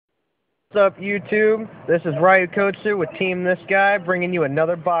What's up, YouTube? This is Ryu Kotsu with Team This Guy, bringing you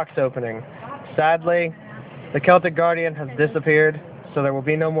another box opening. Sadly, the Celtic Guardian has disappeared, so there will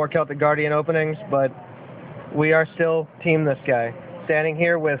be no more Celtic Guardian openings, but we are still Team This Guy. Standing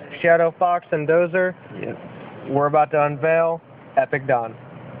here with Shadow Fox and Dozer, we're about to unveil Epic Dawn.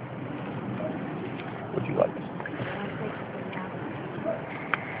 Would you like this?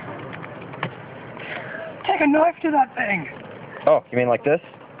 Take a knife to that thing! Oh, you mean like this?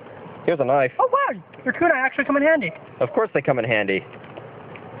 Here's a knife. Oh wow, your kunai actually come in handy. Of course they come in handy.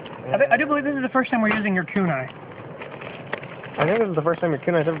 I do believe this is the first time we're using your kunai. I think this is the first time your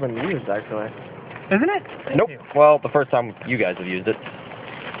kunai's ever been used, actually. Isn't it? Nope. Well, the first time you guys have used it.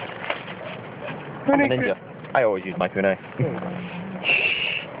 I'm a ninja. I always use my kunai.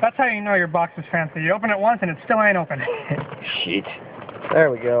 That's how you know your box is fancy. You open it once and it still ain't open. Shit.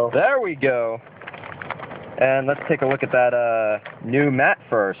 There we go. There we go. And let's take a look at that new mat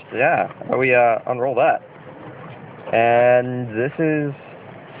first. Yeah, we unroll that. And this is,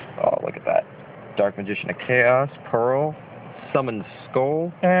 oh, look at that. Dark Magician of Chaos, Pearl, Summoned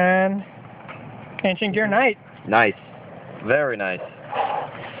Skull. And Ancient Gear Knight. Nice. Very nice.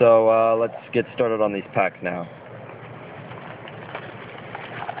 So let's get started on these packs now.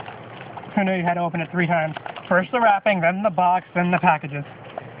 I know you had to open it 3 times. First the wrapping, then the box, then the packages.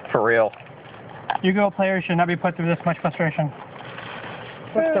 For real. Yu-Gi-Oh players should not be put through this much frustration.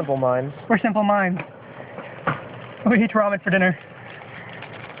 We're simple minds. We're simple minds. We eat ramen for dinner.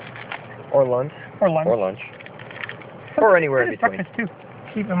 Or lunch. Or lunch. Or lunch. Or anywhere in between. Breakfast too.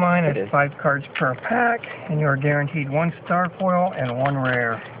 Keep in mind it's 5 cards per pack, and you are guaranteed 1 star foil and 1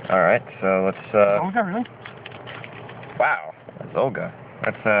 rare. Alright, so let's Olga, really? Wow, that's Olga.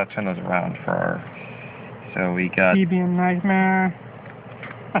 Let's turn those around for our... So we got... Debian Nightmare.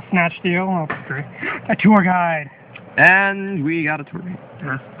 A Snatch Deal. Oh, great. A Tour Guide. And we got a tour guide.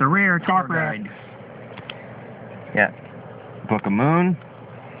 That's the rare tour Rare. guide. Yeah. Book of Moon.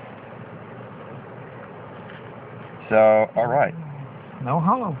 So, alright. No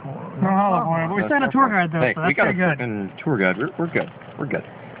hollow foil. No hollow foil. But we still had a tour guide though, Hey, so that's we got pretty a good. fucking tour guide. We're good. We're good.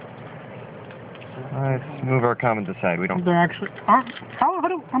 Alright, let's move our comments aside. We don't... They're actually...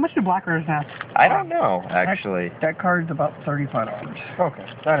 How much do black rares now? I don't know, actually. That card's about $35. Okay.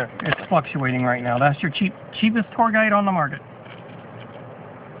 It's fluctuating right now. That's your cheapest tour guide on the market.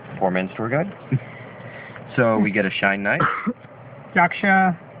 4-man's tour guide. So we get a Shine Knight.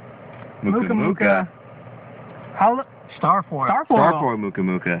 Yaksha. Muka Muka. Starfoil. Starfoil Muka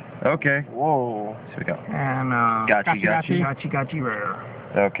Muka. Okay. Whoa. So we got... And Gachi. Gachi rare.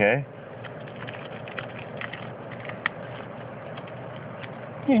 Okay.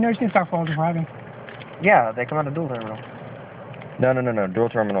 Yeah, you never seen Starfoil arriving. Yeah, they come out of Dual Terminal. No. Dual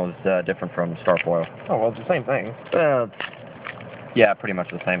Terminal is different from Starfoil. Oh, well, it's the same thing. Yeah, pretty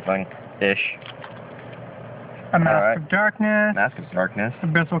much the same thing. Ish. A Mask of Darkness. Mask of Darkness.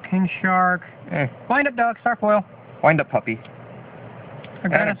 Abyssal King Shark. Wind Up Dog, Starfoil. Wind Up Puppy. A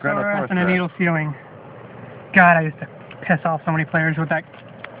Granosaurus and a Needle Ceiling. God, I used to piss off so many players with that.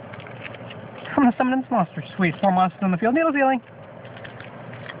 I'm gonna summon this monster. Sweet. 4 monsters on the field. Needle Ceiling.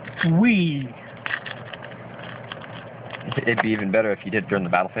 It'd be even better if you did during the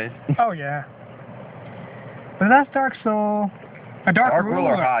battle phase. Oh, yeah. But that's Dark Soul. A Dark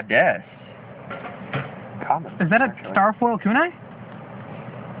Ruler. Goddess. Common. Is that a Starfoil kunai?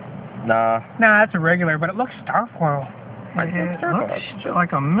 Nah. Nah, that's a regular, but it looks Starfoil. It looks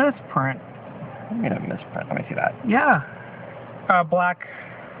like a misprint. I mean a misprint. Let me see that. Yeah. Black.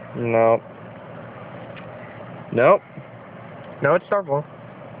 Nope. Nope. No, it's Starfoil.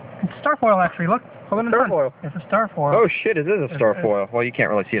 It's Starfoil, actually. Look. Hold it in front. Starfoil. It's a Starfoil. Oh shit, it is a Starfoil. Well, you can't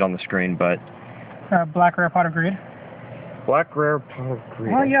really see it on the screen, but... Black Rare Pot of Greed. Black Rare Pot of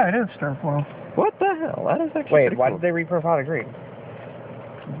Greed. Well, yeah, it is Starfoil. What the hell? That is actually Wait, why did they reprint Pot of Greed?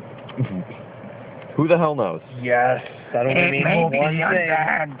 Who the hell knows? Yes, that only It means may be one thing.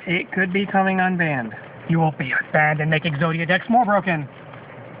 unbanned. It could be coming unbanned. You will be unbanned and make Exodia decks more broken.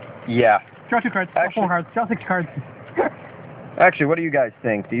 Yeah. Draw 2 cards. Draw 4 cards. Draw 6 cards. Actually, what do you guys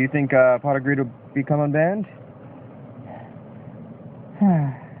think? Do you think Pot of Greed will become unbanned?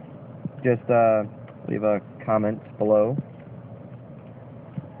 Just leave a comment below.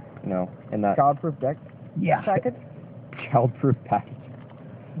 No, in that Childproof deck Yeah. package? childproof package.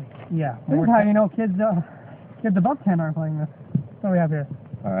 Yeah. This is how you know kids above 10 aren't playing this. What do we have here?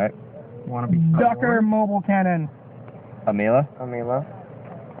 All right. Want to be Ducker Mobile Cannon. Amila.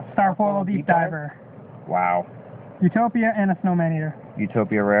 Starfoil Deep Diver. Wow. Utopia and a Snowman Eater.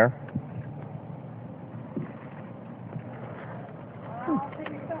 Utopia Rare.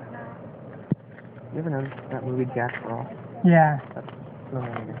 You ever noticed that movie Jack Frost? Yeah. No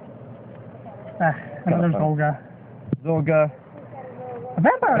longer. Another Zolga. Zolga. A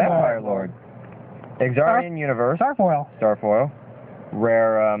Vampire Vampire Lord. Lord. Exarian Universe. Starfoil. Starfoil.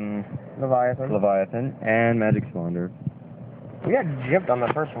 Rare, Leviathan. Leviathan. And Magic Cylinder. We got gypped on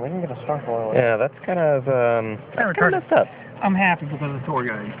that first one. We didn't get a Starfoil. Yeah, that's kind of, that's kind of messed up. I'm happy because of the tour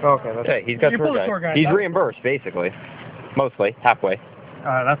guide. Okay, that's Okay, he's got You pull the tour guide, He's huh? reimbursed, basically. Mostly. Halfway.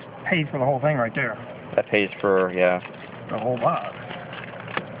 That's paid for the whole thing right there. That pays for, yeah. The whole box.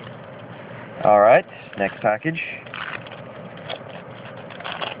 Alright, next package.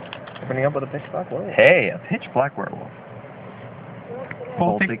 opening up with a pitch black wolf. Hey, a pitch black werewolf.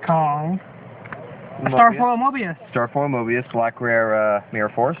 Baltic Kong. Mobius. Starfoil Mobius. Starfoil Mobius, black rare Mirror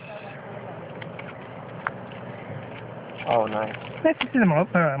Force. Oh, nice. Nice to see the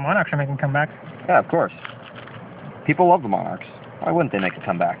Monarchs are making comebacks. Yeah, of course. People love the Monarchs. Why wouldn't they make a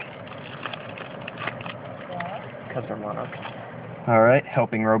comeback? Because they're Monarchs. Alright,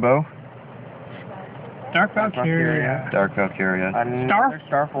 Helping Robo. Dark Valkyria. Dark Valkyria. Another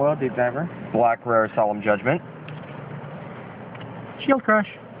Starfoil, Deep Diver. Black rare Solemn Judgment. Shield Crush.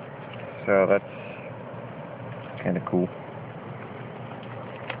 So that's kind of cool.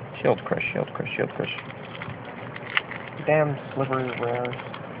 Shield Crush, Shield Crush, Shield Crush. Damn slippery rares.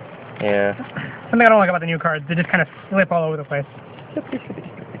 Yeah. Something I don't like about the new cards, they just kind of slip all over the place.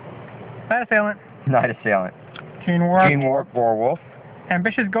 Night Assailant. Night Assailant. Gene Warp. Gene Warp, Warwolf.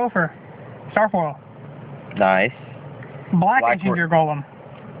 Ambitious Gopher. Starfoil. Nice. Black Black Engineer Golem.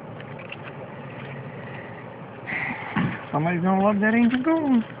 Somebody's gonna love that Ancient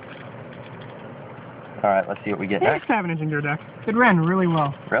Golem. Alright, let's see what we get I next. used to have an Engineer deck. It ran really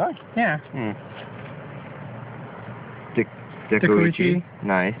well. Really? Yeah. Dekuichi.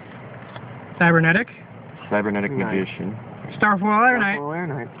 Nice. Cybernetic. Cybernetic Nice. Magician. Starfoil Air Knight. Starfoil Air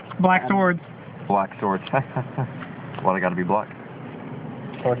Knight. Black Swords. Black Swords. Well, they gotta be black.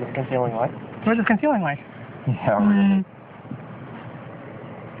 Swords of Concealing Light. Swords of Concealing Light. Yeah, Mm.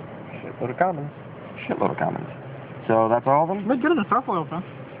 Shitload of commons. shitload of commons. So that's all of them? Look good at the Starfoil, though.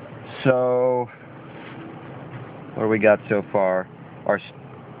 So, what do we got so far?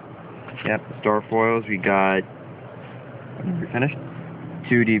 Yep, the Starfoils. We got, we finished?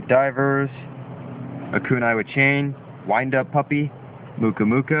 2 Deep Divers, a Kunai with Chain, Wind Up Puppy, Muka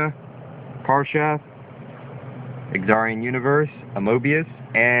Muka, Parshath, Exarian Universe, a Mobius,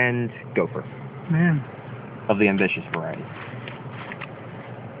 and Gopher Man. of the ambitious variety.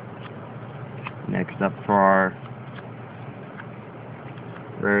 Next up for our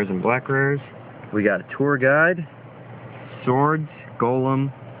rares and black rares, we got a tour guide, Swords,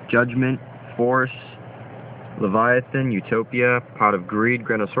 Golem, Judgment, Force, Leviathan, Utopia, Pot of Greed,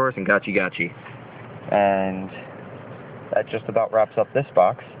 Granosaurus, and Gachi Gachi. And that just about wraps up this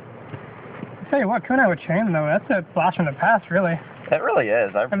box. I'll tell you what, Kunai with Chain, though, that's a blast from the past, really. It really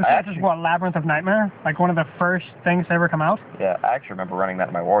is. And this is what, Labyrinth of Nightmare? Like one of the first things to ever come out? Yeah, I actually remember running that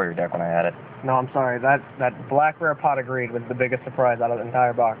in my Warrior deck when I had it. No, I'm sorry. That black rare Pot of Greed was the biggest surprise out of the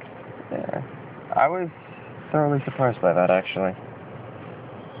entire box. Yeah, I was thoroughly surprised by that, actually.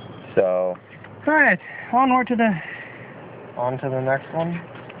 So, Alright, onward to the... On to the next one.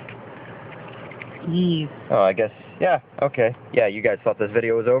 Yes. oh, I guess, yeah, okay. Yeah, you guys thought this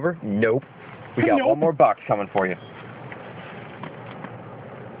video was over? Nope. We got Nope. one more box coming for you.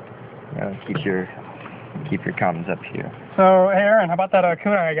 Keep your comments up here. So, hey Aaron, how about that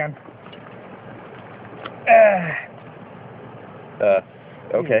Kunai again?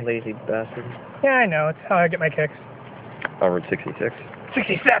 Okay. You lazy bastard. Yeah, I know, it's how I get my kicks. Onward 66.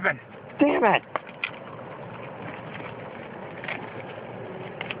 67! Damn it!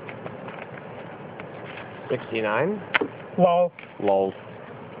 69. Lol. Lol.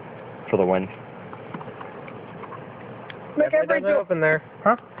 For the win. Definitely doesn't open there.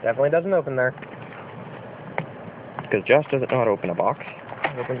 Huh? Definitely doesn't open there. Because Josh doesn't know how to open a box.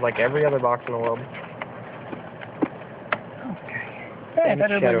 It opens like every other box in the world. Hey, Damn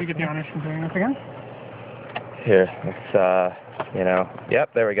better shadow. let me get the honors from doing this again. Here, let's, you know.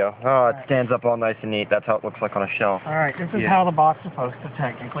 Yep, there we go. Oh, it stands up all nice and neat. That's how it looks like on a shelf. Alright, this is Yeah. how the box is supposed to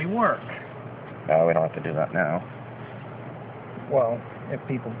technically work. Oh, we don't have to do that now. Well, if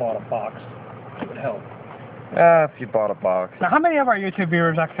people bought a box, it would help. If you bought a box. Now, how many of our YouTube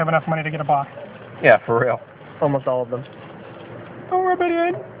viewers actually have enough money to get a box? Yeah, for real. Almost all of them. Don't rub it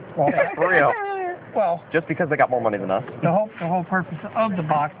in. Well, For real. well, Just because they got more money than us. the whole purpose of the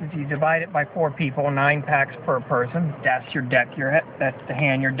box is you divide it by 4 people, 9 packs per person. That's your deck. That's the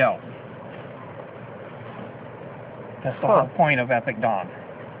hand you're dealt. That's the whole point of Epic Dawn.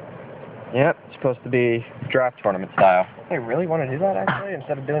 Yep, it's supposed to be draft tournament style. Hey, really want to do that actually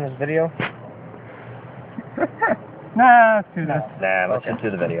instead of doing this video? Nah, let's do this. Nah, let's just do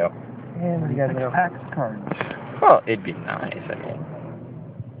the video. And you guys know. Packs of cards. Well, it'd be nice, I mean.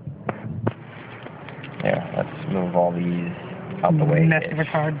 There, let's move all these out the way. Mess of a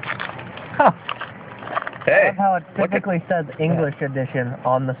card. Huh. I Hey! love how it look at- typically says English edition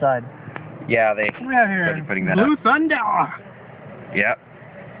on the side. Yeah, they What do we have here? started putting that Blue up. Thunder. Yep.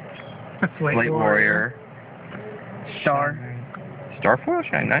 Slate Warrior. Star. Starfoil,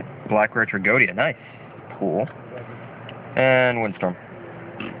 Shine Knight. Black Rare Tragodia, nice. Cool. And Windstorm.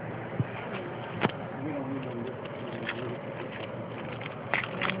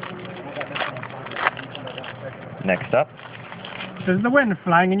 Next up, This is the wind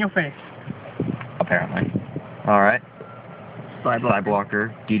flying in your face. apparently. Alright.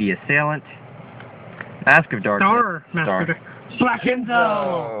 Skyblocker, DD Assailant. Mask of Darkness. Star. Master. Black Enzo.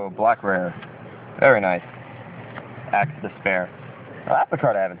 Oh, Black Rare. Very nice. Axe of Despair. Now, that's a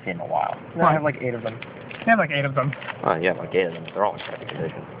card I haven't seen in a while. No, I have like 8 of them. I have like 8 of them. Oh, yeah, like 8 of them. They're all in crappy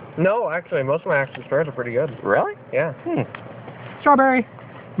condition. No, actually, most of my Axis Spares are pretty good. Really? Yeah. Strawberry.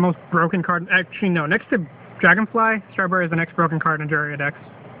 Most broken card. Actually, no. Next to Dragonfly, Strawberry is the next broken card in Ajuria decks.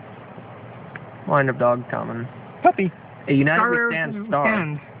 Wind Up Dog, common. Puppy. A United Star We Rare Stand Star.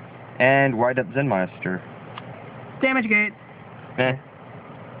 and And Wind Up Zenmeister. Damage Gate. Eh.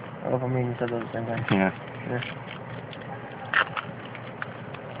 I love them even said those same thing. Yeah.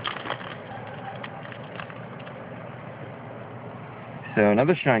 So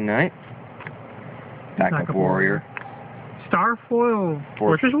another Shine Knight. Backup Warrior. Starfoil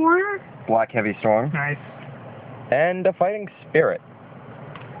Fortress Warrior? Black Heavy Storm. Nice. And a Fighting Spirit.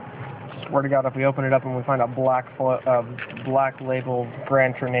 Swear to God, if we open it up and we find a black labeled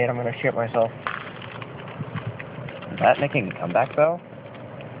Grand Trinade, I'm gonna shit myself. Is that making a comeback though?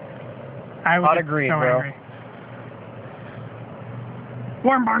 I would Not get agreed, so bro. angry.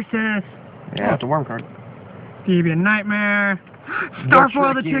 Warm Barsis. Yeah. it's a worm card. Deviant Nightmare.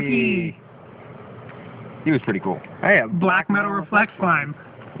 Starfoil the Tricky. He was pretty cool. Hey, a Black Metal Reflect Slime.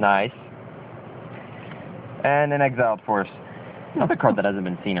 Nice. And an Exiled Force. Another card that hasn't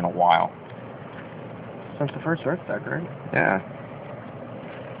been seen in a while. Since the first Earth deck, right? Yeah.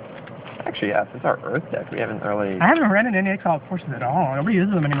 Actually, yeah, since our Earth deck, we haven't really... I haven't ran into any Exiled Forces at all. Nobody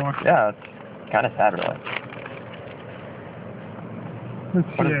uses them anymore. Yeah, it's kind of sad, really. Let's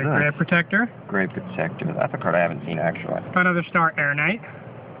What see, is a this? Grave Protector. Grave Protector. That's a card I haven't seen, actually. Another Star Air Knight.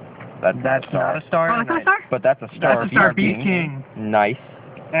 That's Not a star. Oh, that's not a star? But that's a Star That's a Star Beast Beast King. Nice.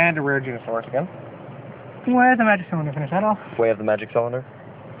 And a rare Genosaurus again. Where's the Magic Cylinder? Finish that off. Way of the Magic Cylinder.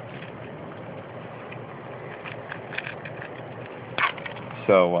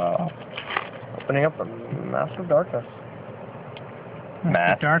 So, Opening up the Master of Darkness.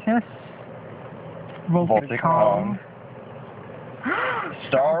 Mask. Darkness. Voltic Kong.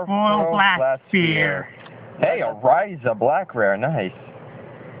 Starfoil Blast Spear. Hey, a Ryza Black Rare. Nice.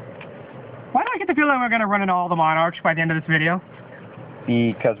 Why do I get the feeling we're going to run into all the Monarchs by the end of this video?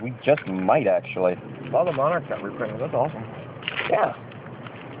 Because we just might, actually. All the Monarchs got reprinted. That's awesome. Yeah.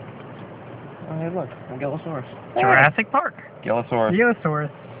 Oh, hey, look. A Gillosaurus. Jurassic Park. Gillosaurus.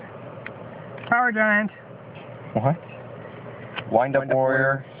 Geosaurus. Power Giant. What? Wind Up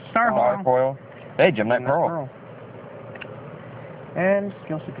Warrior. Starfoil. Starfoil. Hey, Gemini Pearl. And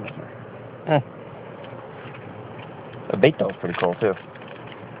Skill Sequencer. The Beetle's pretty cool, too.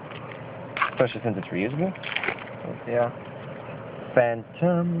 Especially since it's reusable. Yeah.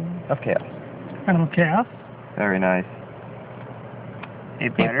 Phantom of Chaos. Animal Chaos. Very nice.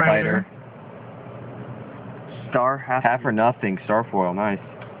 Ape Ape Fighter. Star Half or Nothing. Starfoil. Nice.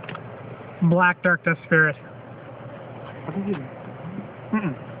 Black Dark Dust Spirit. I think you...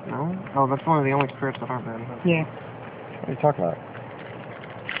 No? Oh, that's one of the only spirits that aren't banned. Yeah. What are you talking about?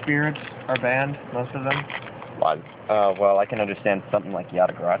 Spirits are banned, most of them. Why? Well, I can understand something like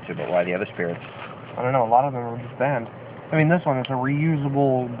Yatagarasu, but why the other spirits? I don't know, a lot of them are just banned. I mean, this one is a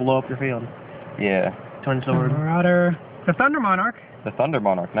reusable blow up your field. Yeah. Twin sword. Marauder. The Thunder Monarch. The Thunder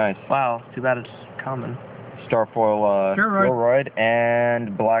Monarch. Nice. Wow, too bad it's common. Starfoil, Duroid. Duroid,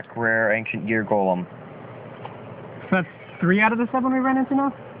 and Black Rare Ancient Gear Golem. So that's 3 out of the 7 we ran into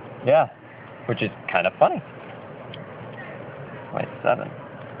now? Yeah. Which is kind of funny. Wait, 7.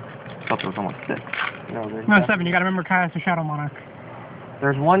 I thought there was almost 6. No, there's No, 7. You gotta remember Kaios the Shadow Monarch.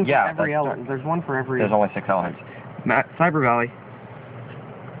 There's one for Yeah, every that's element. There's one for every... There's only 6 elements. Cyber Valley.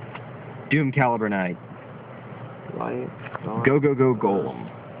 Doom Caliber Knight. Light, Go Go Go Golem.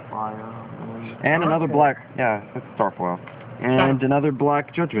 fire, And another black... Yeah, that's Starfoil. And another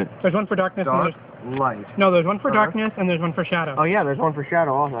Black Judgment. There's one for Darkness Dark, and light. no, there's one for Dark. Darkness and there's one for Shadow. Oh yeah, there's one for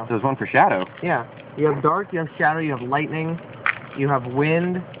Shadow also. There's one for Shadow. Yeah. You have Dark, you have Shadow, you have Lightning, you have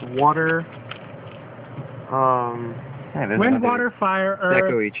Wind, Water, Hey, there's Wind, another Water, Fire, Earth,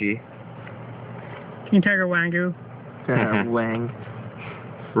 Dekoichi. Integra Wangu. Wang.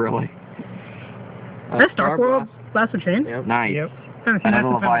 Really? This Dark World Blast of Chains? Yep. Nice. Yep. Haven't seen that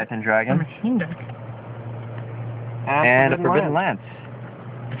Another since Leviathan a Dragon. machine deck. And a Forbidden Lance.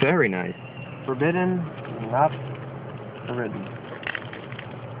 Very nice. Forbidden, not forbidden.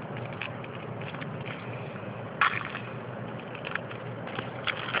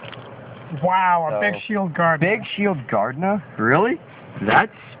 Wow, a So, big shield guard. Big Shield Gardner? Really?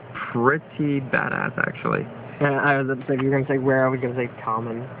 That's pretty badass, actually. I was upset if you were going to say rare, I was going to say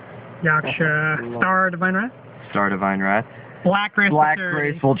common. Yaksha. Star Divine Wrath. Star Divine Wrath. Black Graceful Black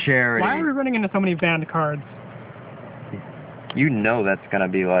Charity. Graceful Charity. Why are we running into so many banned cards? You know that's gonna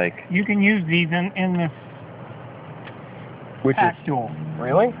be like... You can use these in this Which pack duel.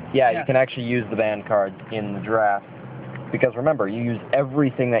 Really? Yeah, Yeah. you can actually use the banned cards in the draft. Because remember, you use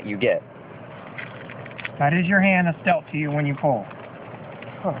everything that you get. That is your hand that's dealt to you when you pull.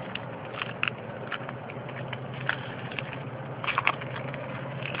 Huh.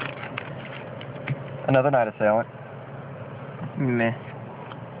 Another Night Assailant. Meh.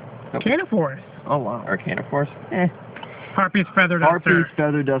 Cannon Force. Oh, wow. Arcana Force. Harpy's Feather Duster. Harpy's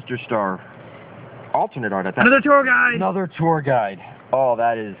Feather Duster Star. Alternate art at that. Another tour guide. Another tour guide. Oh,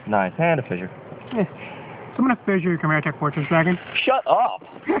 that is nice. And a fissure. So I'm going to fissure your Chimera Tech Fortress Dragon. Shut up!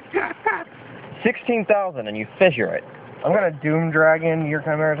 16,000 and you fissure it. I'm going to Doom Dragon, your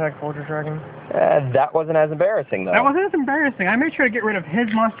Chimera Tech Fortress Dragon. That wasn't as embarrassing, though. That wasn't as embarrassing. I made sure to get rid of his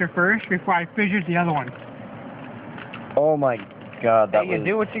monster first before I fissured the other one. Oh my god, that Hey, you was...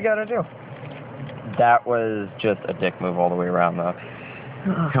 do what you got to do. That was just a dick move all the way around, though.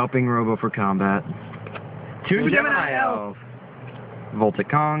 Helping Robo for combat. Two Gemini Elf. Voltic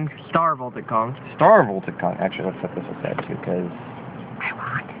Kong. Star Voltic Kong. Star Voltic Kong. Actually, let's set this aside, too, because... I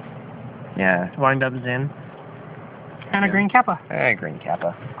want. Yeah. Wind up Zen. And a green Kappa. Green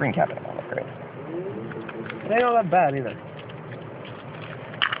Kappa. Green Kappa don't look great. They ain't all that bad either.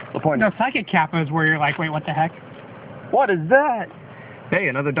 The point No, is... Psychic Kappa is where you're like, wait, what the heck? What is that? Hey,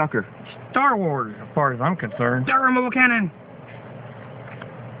 another Ducker. Star Wars, as far as I'm concerned. Star Removal Cannon.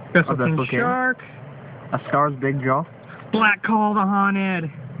 Vessel Vessel King Cannon. Shark. A Star's Big Jaw. Black Call the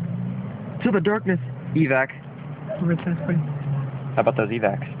Haunted. To the darkness. Evac. Princess Queen. How about those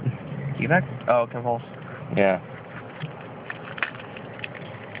Evacs? Evac? Oh, Convulse. Yeah.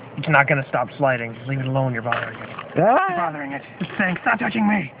 It's not going to stop sliding. Just leave it alone, you're bothering it. Bothering it. It's saying, stop touching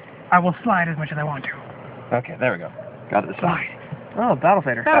me. I will slide as much as I want to. Okay, there we go. Got it this time. Oh, Battle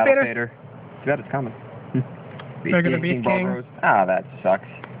Fader. Battle Fader. Fader. Too bad it's coming. Regular Beast King. Barbaros. Ah, that sucks.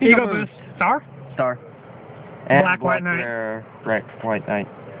 Ego Boost. Star. Star. And Black White Knight. Rare, right, White Knight.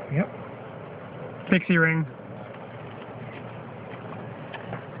 Pixie Ring.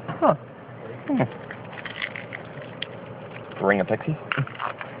 Huh. Ring of Pixies.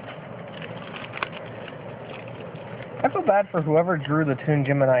 I feel bad for whoever drew the Toon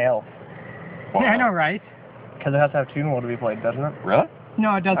Gemini Elf. Yeah, I know, right? Because it has to have Toon World to be played, doesn't it? Really?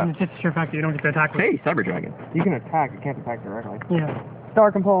 No, it doesn't. It's just a sheer fact that you don't get to attack with. Hey, Cyber Dragon. You can attack, you can't attack directly. Yeah.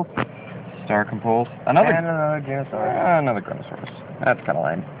 Star Compulse. Star Compulse. Another. And another Genosaurus. Another Chronosaurus. That's kind of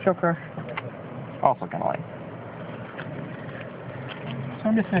lame. Show Crush. Also kind of lame. So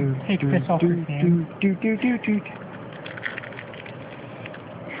I'm just going to take this off your game.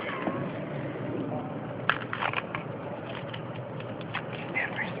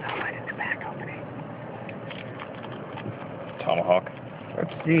 Tomahawk.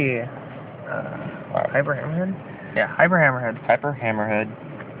 Let's see. Hyper Hammerhead? Yeah, Hyper Hammerhead. Hyper Hammerhead.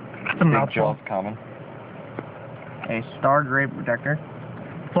 That's a Big mouthful. Jaws common. A Star Grave Protector.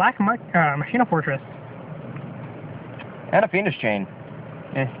 Black Machina Fortress. And a Fiendish Chain.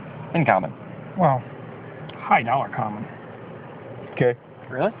 In common. Well, high dollar common. Okay.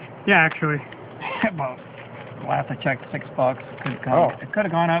 Really? Yeah, actually. Well, we'll have to check $6. It could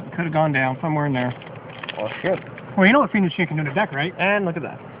have gone up, could have gone down, somewhere in there. Well, shit. Well, you know what Phoenix Chain can do to deck, right? And look at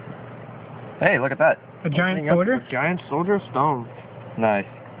that. Hey, look at that. A giant Opening up soldier. with Giant Soldier of Stone. Nice.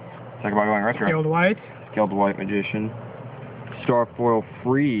 Talk about going retro. Scaled white. Scaled White Magician. Starfoil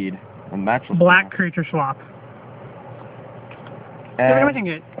Freed. A matchless. Black creature swap. And What do you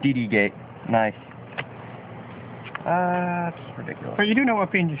get? DD Gate. Nice. That's ridiculous. But you do know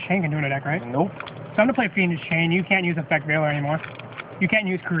what Fiendish Chain can do in a deck, right? Nope. So I'm to play Fiendish Chain. You can't use Effect Veiler anymore. You can't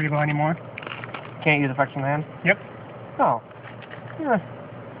use Kuribo anymore. Can't use effects from hand? Yep. Oh. Yeah.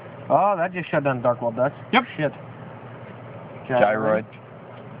 Oh, that just shut down Dark World Dutch. Yep. Shit. Gyroid.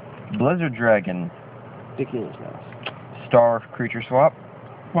 Blizzard Dragon. Ridiculous. Star Creature Swap.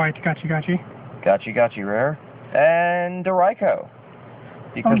 White, gotcha. Gotchi Rare. And a Raikou.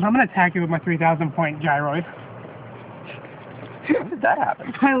 Because I'm going to attack you with my 3,000 point Gyroid. When did that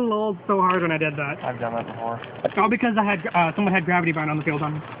happen? I lulled so hard when I did that. I've done that before. All because I had someone had gravity bind on the field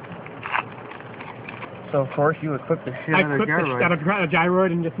on me. So of course you equipped the shit I out of clipped the gyroid. shit out of a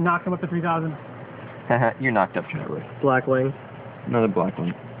gyroid and just knocked him up to 3,000. You knocked up Gyroid. Blackwing. Another black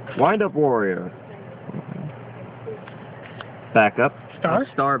one. Wind up warrior. Back up. Star?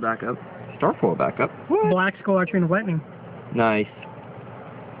 Star back up. Starfoil back up. Black Skull Archer and Lightning. Nice.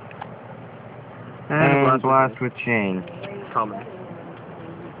 And blast with chain. Common.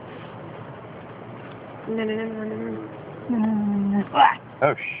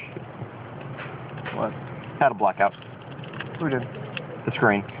 Oh shit. What? Had a blackout. Who did? The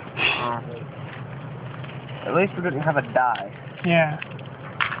screen. At least we didn't have a die. Yeah.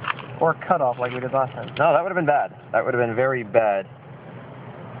 Or a cutoff like we did last time. No, that would have been bad. That would have been very bad.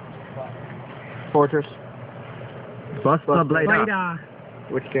 Fortress. Bust the blade up. Blada.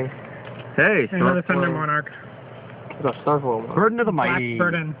 Witch King. Hey, Another Thunder Starfoil. Monarch. The Starfoil. Burden of the Black Mighty.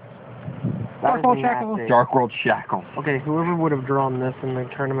 Burden. That Dark World was Shackles. nasty. Dark World Shackle. Okay, whoever would have drawn this in the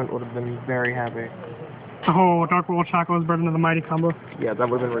tournament would have been very happy. Oh, Dark World Shackles, Burden of the Mighty combo. Yeah, that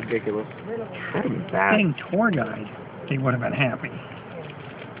would have been ridiculous. That would have been bad. Getting tour guide, they would have been happy.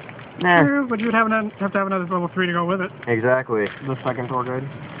 Nah. Yeah, but you would have to have another level 3 to go with it. Exactly. The second tour guide.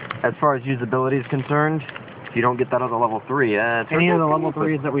 As far as usability is concerned, if you don't get that other level 3, it's Any of the level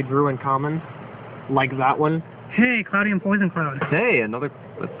 3s that we drew in common, like that one, Hey, Cloudy and Poison Cloud. Hey,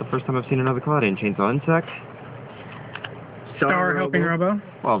 that's the first time I've seen another Claudian Chainsaw Insect. Star Helping Robo.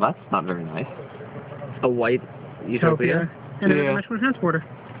 Well, that's not very nice. a white Utopia. And Yeah. a dimensional transporter.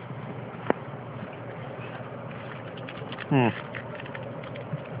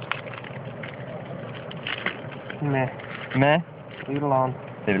 Meh. Meh. Leave it alone.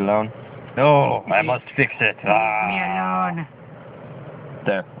 Leave it alone. No, I must fix it. Leave me alone.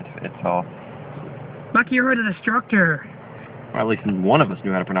 There, it's all. Makihiro the Destructor. Or at least one of us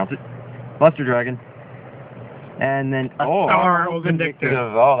knew how to pronounce it. Buster Dragon. And then Star Vindictive.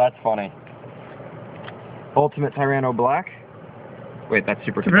 Oh, that's funny. Ultimate Tyranno Black. Wait, that's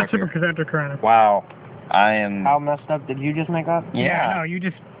Super Super Conductor. Presenter Corona. Wow. I am. How messed up did you just make that? Yeah, no, you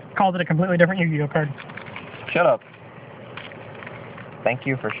just called it a completely different Yu-Gi-Oh card. Shut up. Thank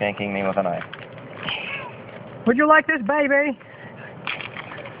you for shanking me with a knife. Would you like this, baby?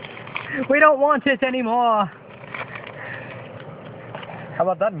 We don't want it anymore. How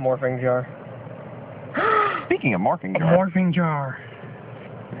about that morphing jar? Speaking of morphing A jar. morphing jar.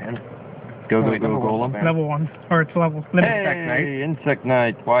 Man. Go Golem. Level 1. Or it's level limited. Hey, Insect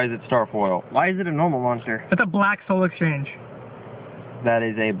Knight. Why is it Starfoil? Why is it a normal monster? It's a black soul exchange. That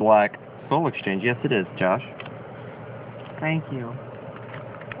is a black soul exchange. Yes, it is, Josh. Thank you.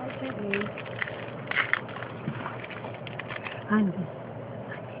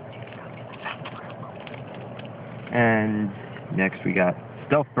 And next we got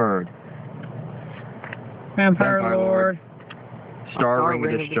Stealth Bird. Vampire Vampire Lord. Star Ring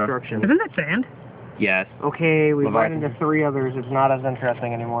of Destruction. Isn't that sand? Yes. Okay, we ran Leviathan. into 3 others. It's not as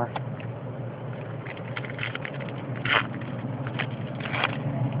interesting anymore.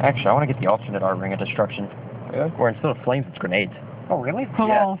 Actually, I want to get the alternate art Ring of Destruction. Yeah? Where instead of flames, it's grenades. Oh, really?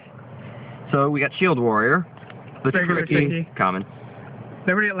 Hello. So we got Shield Warrior. The Regular Tricky. Tricky. Common.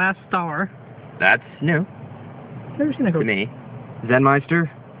 Liberty at Last Star. That's new Never seen a to go. me. Zenmeister.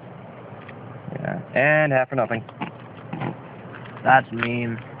 Yeah. And Half for Nothing. That's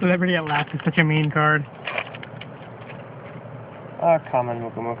mean. Liberty at Last is such a mean card. Common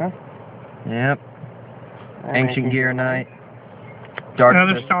Muka Muka. Yep. Ancient Gear Knight. Dark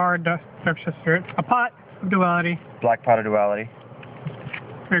Another Fist, Star, Dark Spirit. A Pot of Duality. Black Pot of Duality.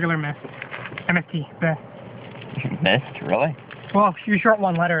 Regular Mist. MST. Bleh. Mist? Really? Well, you short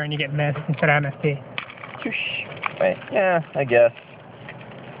one letter and you get Mist instead of MST. Wait, yeah, I guess.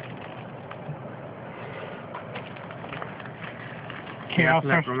 Chaos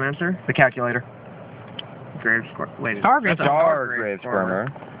Necromancer. The Calculator. Grave Square. Wait. Stargrave. Stargrave Burner.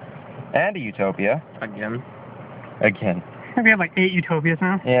 And a Utopia. Again. Again. We have like 8 Utopias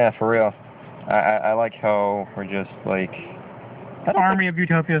now. Yeah, for real. I like how we're just like... Army of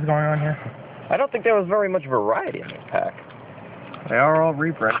Utopias going on here. I don't think there was very much variety in this pack. They are all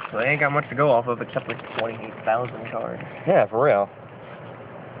reprints, so they ain't got much to go off of except like 28,000 cards. Yeah, for real.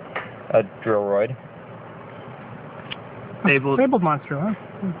 A Drillroid. Fabled Monster,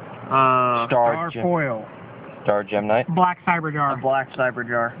 huh? Star Foil. Star Gem Knight. Black Cyber Jar. Black Cyber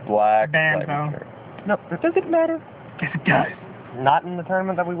Jar. Black. Banned, Cyber though. Jar. No, does it matter? Yes, it does. Not in the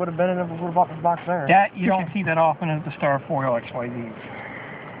tournament that we would have been in if we would have bought this box there. That, you don't see that often as the Star Foil XYZ.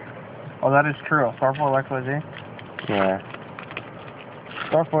 Oh, that is true. Starfoil XYZ. Yeah.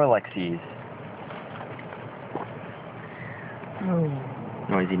 Starfoil Xyz. Oh.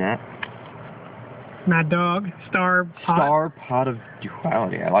 Noisy Nat. Mad Dog. Star Pot. Star Pot of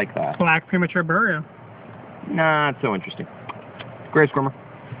Duality. I like that. Black Premature Burial. Not so interesting. Grave Squirmer.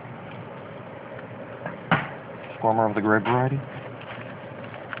 Squirmer of the grave variety.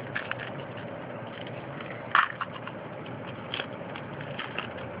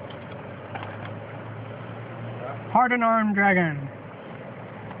 Hardened Armed Dragon.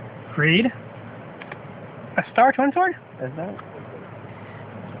 Creed. A Star Twin Sword. Is that?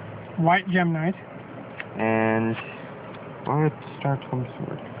 White Gem Knight. And what Star Twin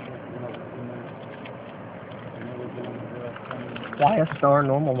Sword? Why a star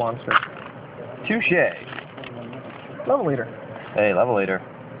normal monster? Touche. Level leader. Hey, level leader.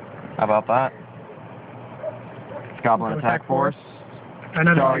 How about that? Goblin Attack Force.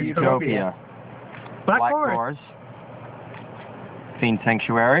 Another Star Utopia. Black Black Forest. Forest. Fiend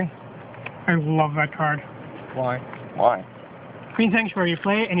Sanctuary. I love that card. Why? Why? Fiend Sanctuary, you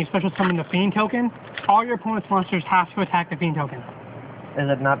play it and you special summon the Fiend token. All your opponent's monsters have to attack the Fiend token. Is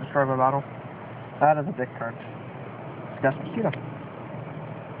it not destroyed by battle? That is a dick card. Despacito.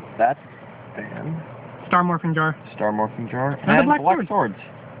 That's banned. Star Morphing Jar. Star Morphing Jar. And the Black Swords.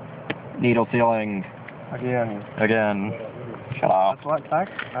 Needle Sealing. Again. Shut up. That's what pack?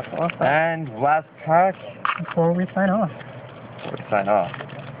 That's the last pack. And last pack. Before we sign off. Before we sign off.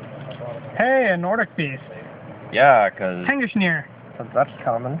 Hey, a Nordic Beast. Yeah, because Tangerschneer. That's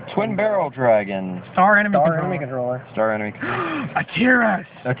common. Twin Barrel Dragon. Star Enemy Star Controller. enemy controller. Star Enemy. A Tyrus.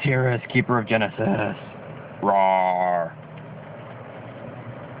 Atiris, Keeper of Genesis. Roar.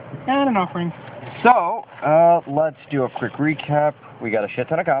 And an offering. So, let's do a quick recap. We got a shit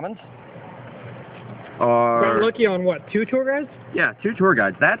ton of commons. Got lucky on what? 2 tour guides? Yeah, 2 tour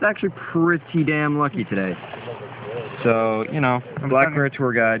guides. That's actually pretty damn lucky today. So, you know, Black Mirror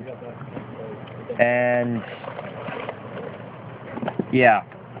tour guide. And yeah,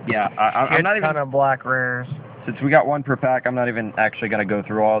 I'm not even. Ton of black rares. Since we got 1 per pack, I'm not even actually gonna go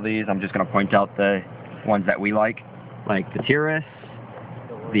through all these. I'm just gonna point out the ones that we like the Tyrus,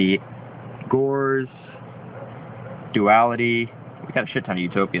 the Gores, Duality. We got a shit ton of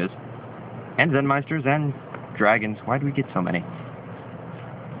Utopias, and Zenmeisters and Dragons. Why did we get so many?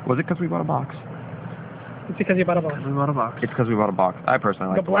 Was it because we bought a box? It's because you bought a box. We bought a box. It's because we bought a box. I personally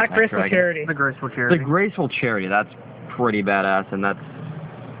like The Black Graceful Dragon. Charity. The graceful The charity. Graceful Charity. That's pretty badass, and that's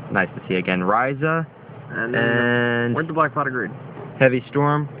nice to see again. Ryza and Where'd the Black Pot of Greed? Heavy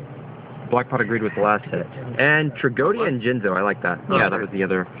Storm. Black Pot agreed with the last hit. And Tragodia and Jinzo. I like that. Yeah, that was the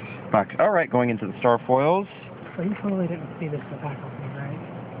other box. All right, going into the Star Foils. So you totally didn't see this in the pack opening,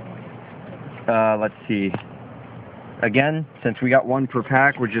 right? Let's see. Again, since we got 1 per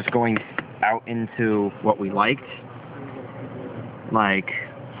pack, we're just going out into what we liked. Like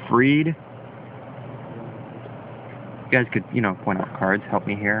Freed. You guys could, point out cards, help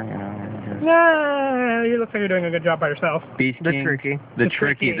me here, Yeah, you look like you're doing a good job by yourself. Beast The King. Tricky. The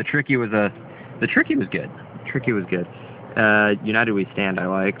Tricky was good. The Tricky was good. United We Stand I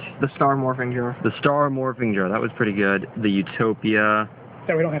liked. The Star Morphing Jar. The Star Morphing Jar, that was pretty good. The Utopia.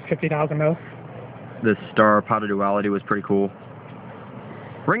 So we don't have 50,000 of. The Star Pot of Duality was pretty cool.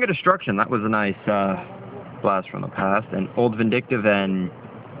 Ring of Destruction, that was a nice blast from the past. And Old Vindictive and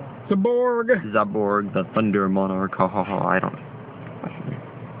Zaborg, the Thunder Monarch. I don't know.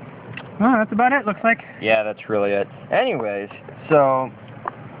 Oh, that's about it, looks like. Yeah, that's really it. Anyways, so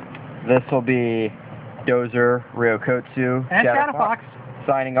this will be Dozer, Ryokotsu, And Shadow Fox.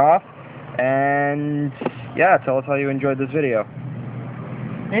 signing off. And yeah, tell us how you enjoyed this video.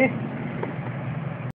 Peace.